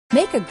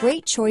Make a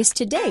great choice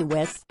today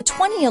with the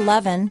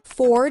 2011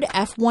 Ford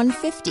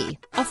F-150.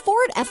 A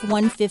Ford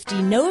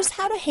F-150 knows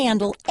how to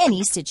handle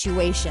any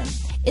situation.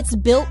 It's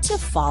built to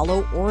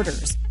follow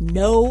orders,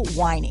 no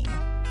whining.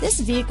 This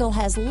vehicle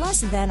has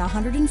less than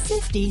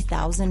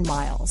 150,000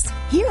 miles.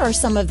 Here are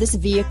some of this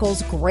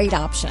vehicle's great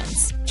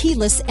options: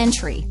 keyless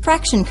entry,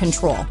 traction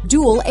control,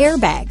 dual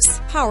airbags,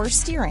 power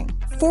steering,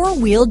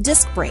 four-wheel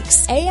disc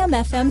brakes,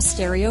 AM/FM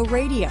stereo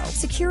radio,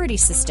 security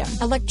system,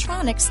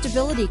 electronic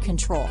stability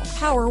control,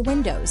 power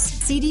windows,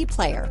 CD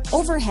player,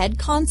 overhead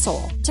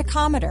console,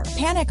 tachometer,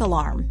 panic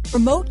alarm,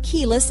 remote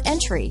keyless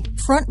entry,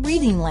 front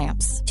reading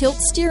lamps, tilt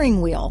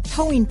steering wheel,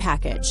 towing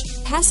package,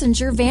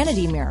 passenger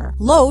vanity mirror,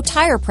 low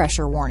tire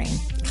pressure warning.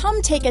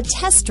 Come take a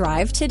test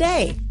drive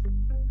today.